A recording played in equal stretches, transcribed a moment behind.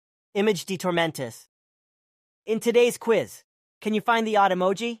Image de Tormentus. In today's quiz, can you find the odd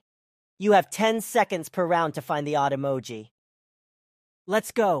emoji? You have 10 seconds per round to find the odd emoji.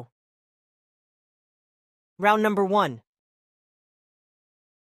 Let's go. Round number 1.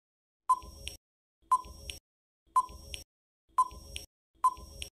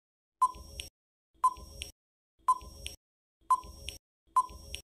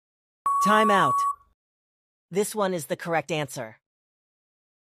 Time out. This one is the correct answer.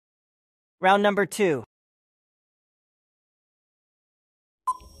 Round number 2.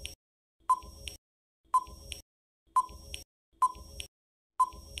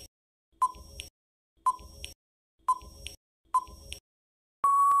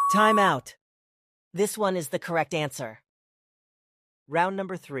 Time out. This one is the correct answer. Round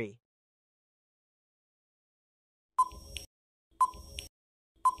number 3.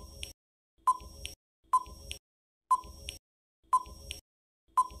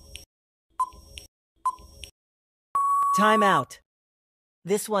 Time out.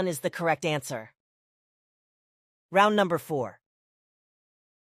 This one is the correct answer. Round number 4.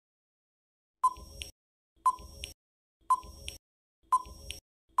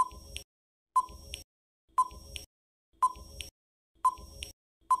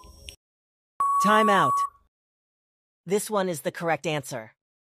 Time out. This one is the correct answer.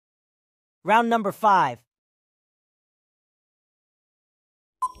 Round number 5.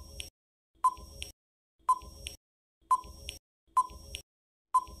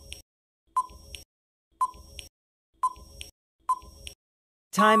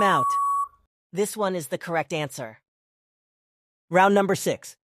 Time out. This one is the correct answer. Round number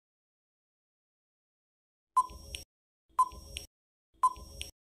 6.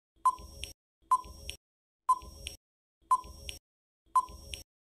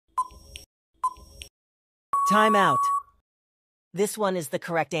 Time out. This one is the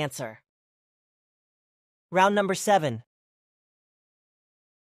correct answer. Round number 7.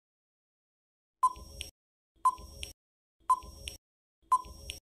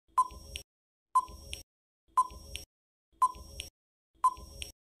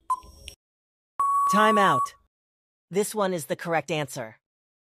 Time out. This one is the correct answer.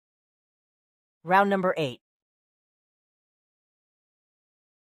 Round number 8.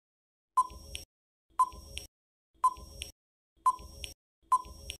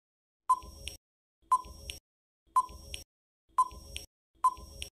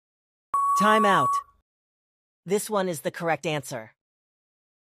 Time out. This one is the correct answer.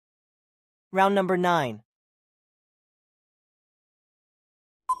 Round number 9.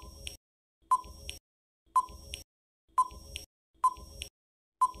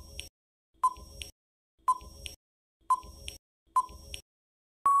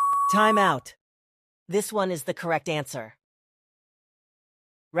 Time out. This one is the correct answer.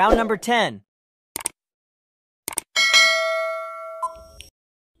 Round number 10.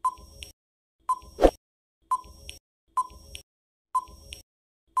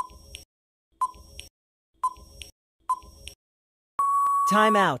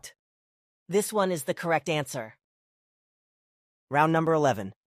 Time out. This one is the correct answer. Round number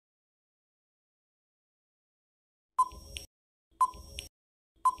 11.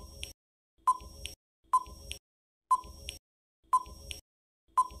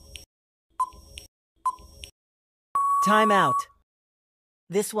 Time out.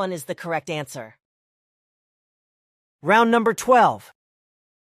 This one is the correct answer. Round number 12.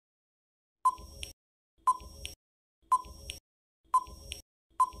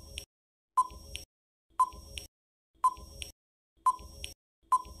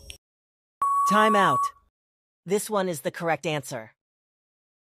 Time out. This one is the correct answer.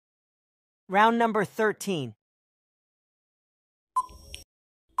 Round number 13.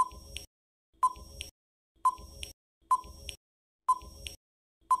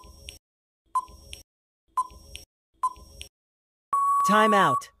 Time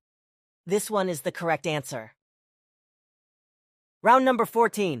out. This one is the correct answer. Round number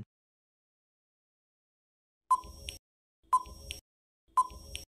 14.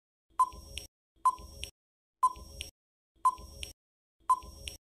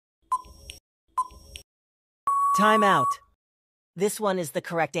 Time out. This one is the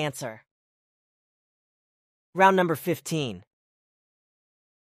correct answer. Round number 15.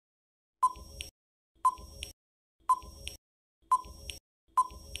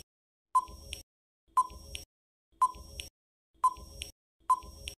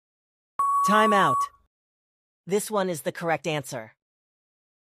 Time out. This one is the correct answer.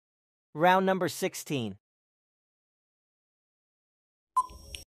 Round number 16.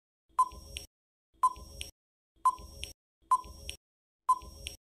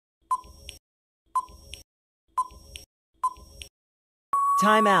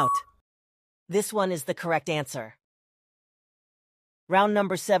 Time out. This one is the correct answer. Round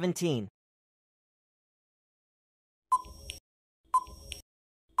number 17.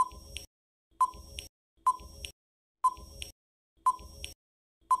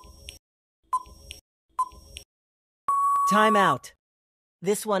 Time out.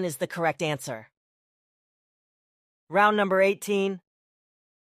 This one is the correct answer. Round number 18.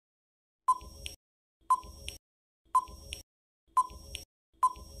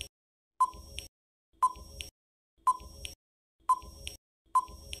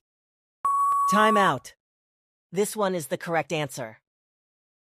 Time out. This one is the correct answer.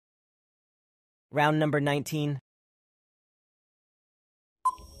 Round number 19.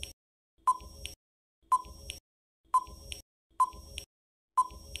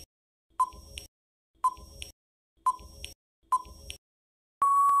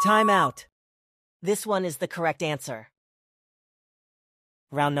 Time out. This one is the correct answer.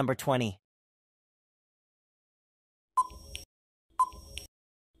 Round number 20.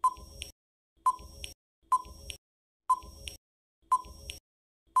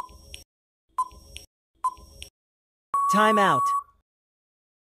 Time out.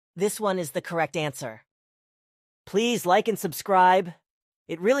 This one is the correct answer. Please like and subscribe.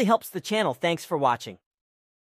 It really helps the channel. Thanks for watching.